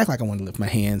reform place. Act like I wanted to lift my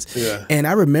hands. Yeah. And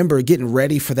I remember getting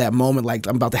ready for that moment, like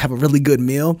I'm about to have a really good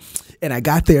meal. And I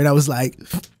got there and I was like,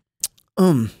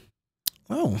 oh,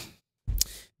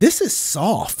 this is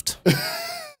soft.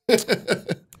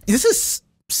 This is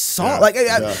soft.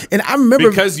 And I remember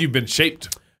because you've been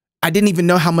shaped. I didn't even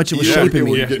know how much it was shaping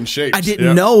me. Getting shaped. I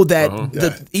didn't know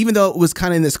that even though it was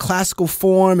kind of in this classical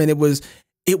form and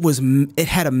it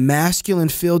had a masculine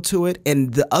feel to it,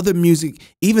 and the other music,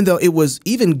 even though it was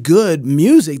even good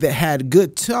music that had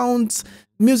good tones,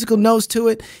 musical notes to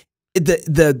it,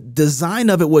 the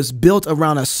design of it was built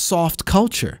around a soft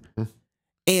culture.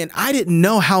 And I didn't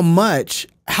know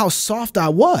how soft I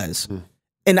was.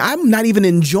 And I'm not even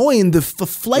enjoying the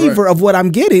flavor of what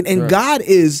I'm getting. And God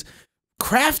is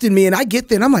crafting me, and I get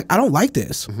there and I'm like, I don't like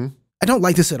this. I don't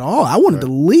like this at all. I wanted to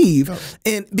leave.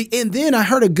 And then I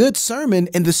heard a good sermon,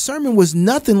 and the sermon was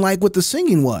nothing like what the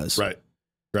singing was. Right.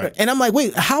 And I'm like,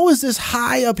 wait, how is this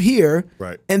high up here?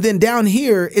 Right. And then down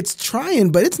here, it's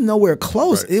trying, but it's nowhere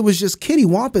close. It was just kitty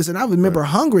wampus. And I remember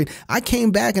hungry. I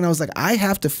came back and I was like, I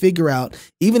have to figure out,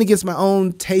 even against my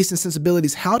own taste and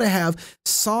sensibilities, how to have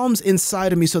Psalms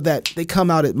inside of me so that they come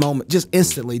out at moment, just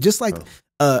instantly, just like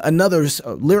another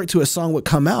lyric to a song would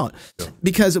come out.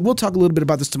 Because we'll talk a little bit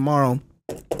about this tomorrow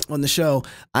on the show.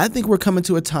 I think we're coming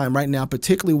to a time right now,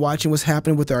 particularly watching what's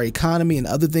happening with our economy and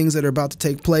other things that are about to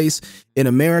take place in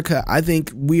America. I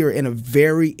think we are in a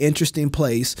very interesting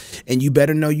place, and you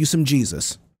better know you some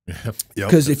Jesus.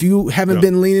 Because if you haven't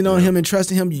been leaning on him and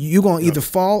trusting him, you're going to either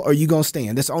fall or you're going to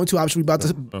stand. That's the only two options we're about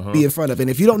to be in front of. And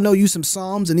if you don't know you some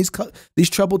Psalms and these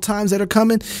troubled times that are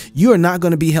coming, you are not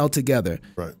going to be held together.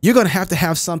 You're going to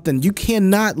have something. You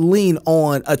cannot lean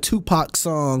on a Tupac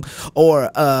song or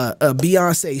a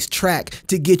Beyonce's track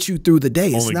to get you through the day.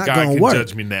 It's Only not God going to can work.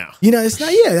 judge me now. You know, it's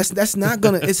not. Yeah, that's not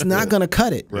gonna. It's not gonna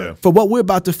cut it. For what we're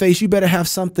about to face, you better have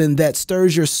something that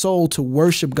stirs your soul to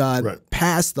worship God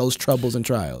past those troubles and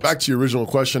trials. Back to your original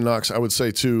question, Knox, I would say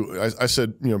too, I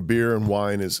said, beer and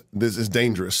wine is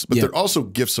dangerous, but they're also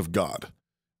gifts of God.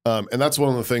 And that's one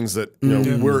of the things that,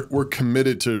 we're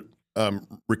committed to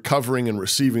recovering and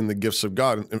receiving the gifts of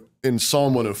God. In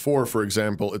Psalm 104, for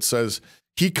example, it says,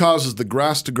 "He causes the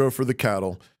grass to grow for the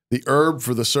cattle, the herb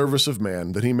for the service of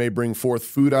man, that he may bring forth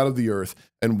food out of the earth,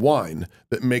 and wine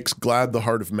that makes glad the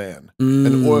heart of man,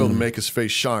 and oil to make his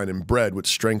face shine, and bread which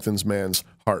strengthens man's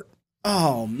heart."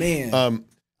 Oh, man.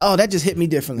 That just hit me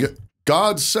differently.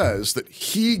 God says that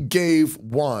he gave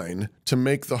wine to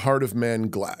make the heart of man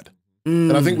glad.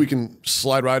 And I think we can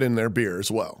slide right in there beer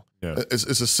as well.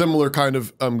 It's a similar kind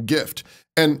of gift.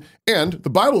 And the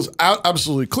Bible is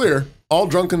absolutely clear. All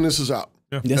drunkenness is out.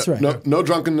 That's right. No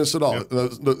drunkenness at all.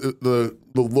 The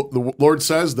Lord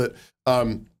says that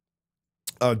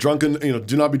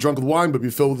do not be drunk with wine, but be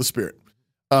filled with the Spirit.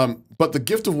 But the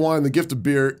gift of wine, the gift of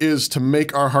beer is to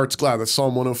make our hearts glad. That's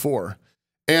Psalm 104.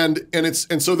 And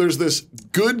so there's this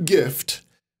good gift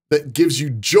that gives you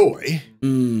joy,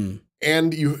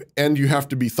 and you have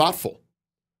to be thoughtful.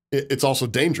 It's also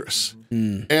dangerous.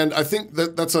 And I think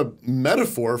that's a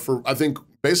metaphor for, I think,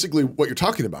 basically what you're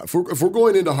talking about. If we're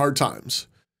going into hard times,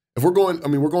 we're going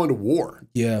to war.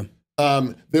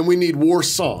 Then we need war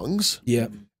songs.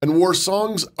 And war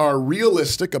songs are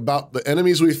realistic about the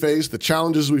enemies we face, the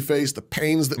challenges we face, the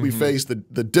pains that we face, the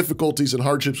difficulties and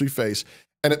hardships we face.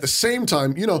 And at the same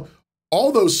time,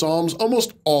 all those Psalms,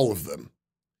 almost all of them,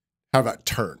 have that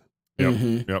turn.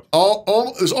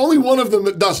 There's only one of them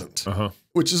that doesn't,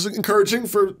 which is encouraging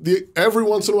for every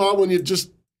once in a while when you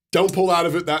just don't pull out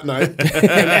of it that night. and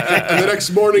the next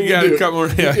morning you got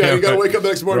to wake up the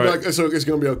next morning and be like, so it's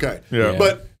going to be okay.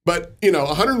 But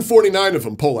 149 of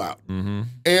them pull out, and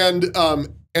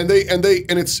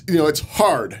it's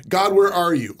hard. God, where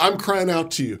are you? I'm crying out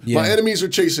to you. My enemies are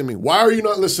chasing me. Why are you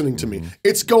not listening to me?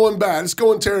 It's going bad. It's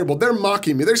going terrible. They're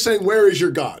mocking me. They're saying, "Where is your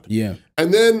God?"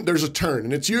 And then there's a turn,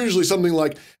 and it's usually something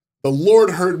like, "The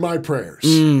Lord heard my prayers,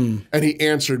 and he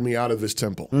answered me out of his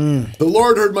temple. The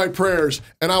Lord heard my prayers,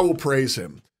 and I will praise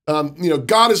him.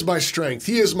 God is my strength.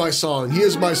 He is my song. He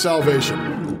is my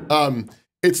salvation."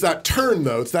 It's that turn,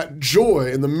 though. It's that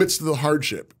joy in the midst of the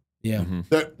hardship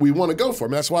that we want to go for. I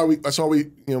mean, that's why we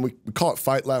call it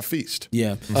Fight, Laugh, Feast.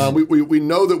 We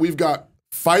know that we've got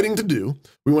fighting to do.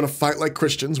 We want to fight like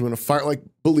Christians. We want to fight like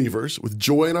believers with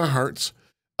joy in our hearts,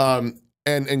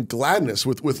 and gladness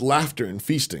with laughter and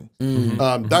feasting.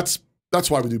 That's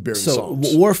why we do beer and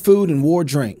songs. War food and war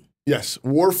drink. Yes,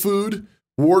 war food,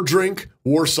 war drink,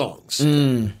 war songs,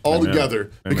 all together,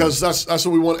 because that's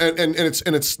what we want. And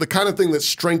it's the kind of thing that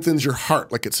strengthens your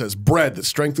heart, like it says, bread that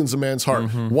strengthens a man's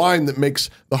heart, wine that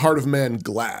makes the heart of man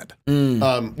glad.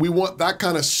 We want that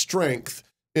kind of strength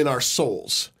in our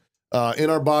souls, in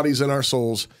our bodies, in our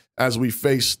souls, as we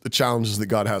face the challenges that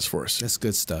God has for us. That's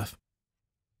good stuff.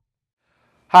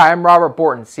 Hi, I'm Robert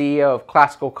Borton, CEO of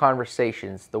Classical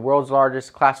Conversations, the world's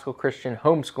largest classical Christian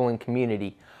homeschooling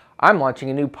community. I'm launching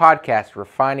a new podcast,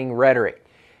 Refining Rhetoric.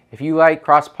 If you like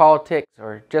cross-politics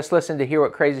or just listen to hear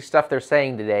what crazy stuff they're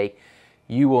saying today,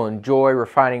 you will enjoy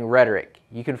Refining Rhetoric.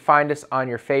 You can find us on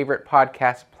your favorite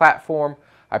podcast platform.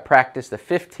 I practice the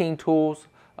 15 tools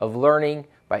of learning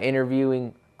by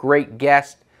interviewing great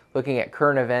guests, looking at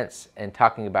current events, and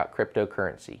talking about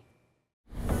cryptocurrency.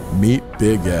 Meet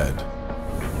Big Ed.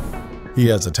 He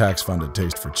has a tax-funded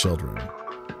taste for children.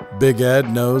 Big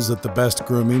Ed knows that the best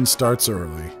grooming starts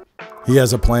early. He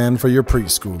has a plan for your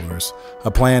preschoolers,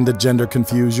 a plan to gender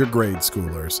confuse your grade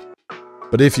schoolers.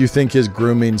 But if you think his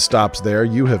grooming stops there,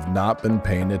 you have not been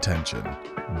paying attention.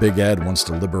 Big Ed wants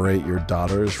to liberate your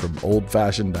daughters from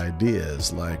old-fashioned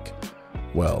ideas like,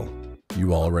 well,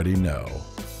 you already know.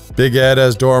 Big Ed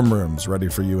has dorm rooms ready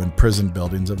for you in prison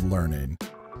buildings of learning,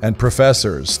 and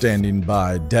professors standing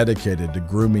by dedicated to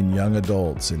grooming young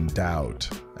adults in doubt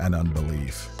and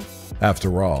unbelief.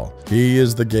 After all, he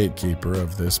is the gatekeeper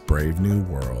of this brave new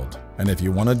world. And if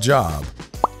you want a job,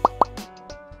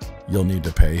 you'll need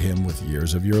to pay him with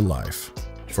years of your life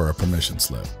for a permission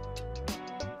slip.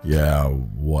 Yeah,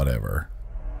 whatever.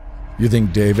 You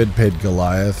think David paid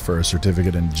Goliath for a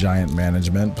certificate in giant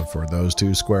management before those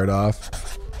two squared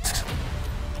off?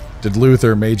 Did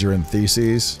Luther major in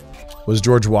theses? Was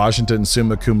George Washington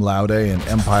summa cum laude in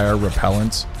empire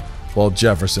repellents, while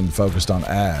Jefferson focused on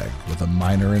ag with a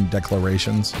minor in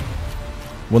declarations?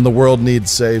 When the world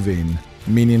needs saving,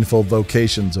 meaningful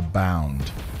vocations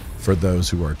abound for those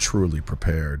who are truly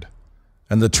prepared.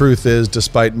 And the truth is,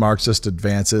 despite Marxist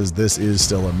advances, this is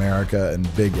still America,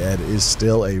 and Big Ed is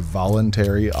still a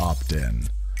voluntary opt-in.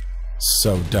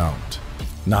 So don't.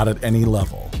 Not at any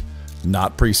level.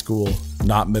 Not preschool,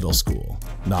 not middle school,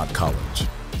 not college.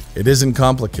 It isn't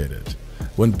complicated.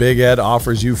 When Big Ed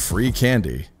offers you free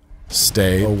candy,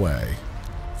 stay away.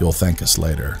 You'll thank us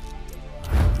later.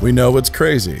 We know it's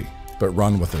crazy, but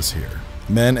run with us here.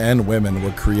 Men and women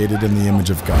were created in the image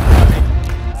of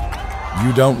God.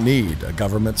 You don't need a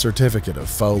government certificate of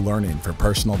faux learning for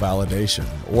personal validation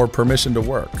or permission to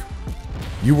work.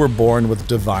 You were born with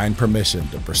divine permission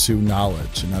to pursue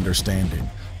knowledge and understanding,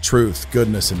 truth,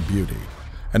 goodness, and beauty.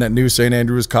 And at New St.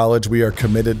 Andrews College, we are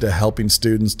committed to helping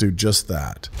students do just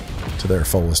that to their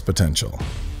fullest potential.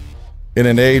 In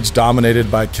an age dominated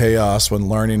by chaos, when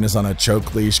learning is on a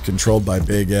choke leash controlled by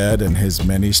Big Ed and his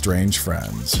many strange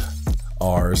friends,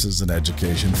 ours is an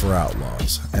education for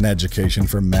outlaws, an education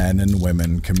for men and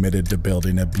women committed to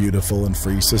building a beautiful and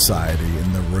free society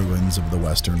in the ruins of the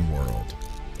Western world.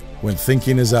 When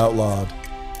thinking is outlawed,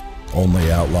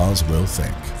 only outlaws will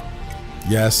think.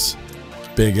 Yes,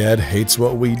 Big Ed hates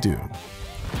what we do,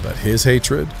 but his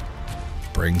hatred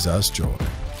brings us joy.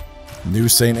 New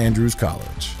St. Andrews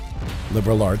College.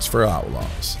 Liberal arts for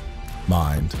outlaws.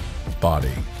 Mind,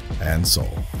 body, and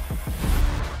soul.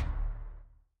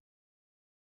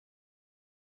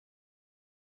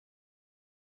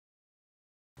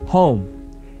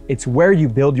 Home. It's where you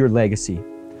build your legacy,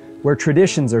 where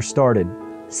traditions are started,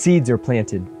 seeds are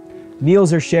planted,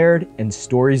 meals are shared, and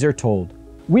stories are told.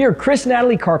 We are Chris and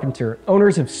Natalie Carpenter,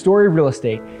 owners of Story Real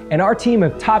Estate, and our team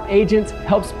of top agents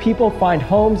helps people find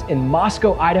homes in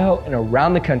Moscow, Idaho, and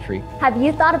around the country. Have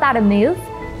you thought about a move?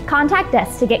 Contact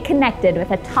us to get connected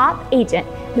with a top agent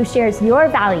who shares your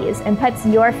values and puts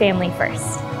your family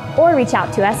first. Or reach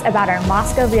out to us about our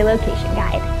Moscow relocation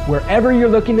guide. Wherever you're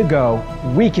looking to go,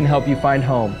 we can help you find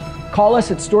home. Call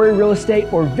us at Story Real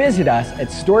Estate or visit us at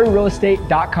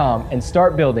storyrealestate.com and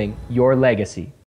start building your legacy.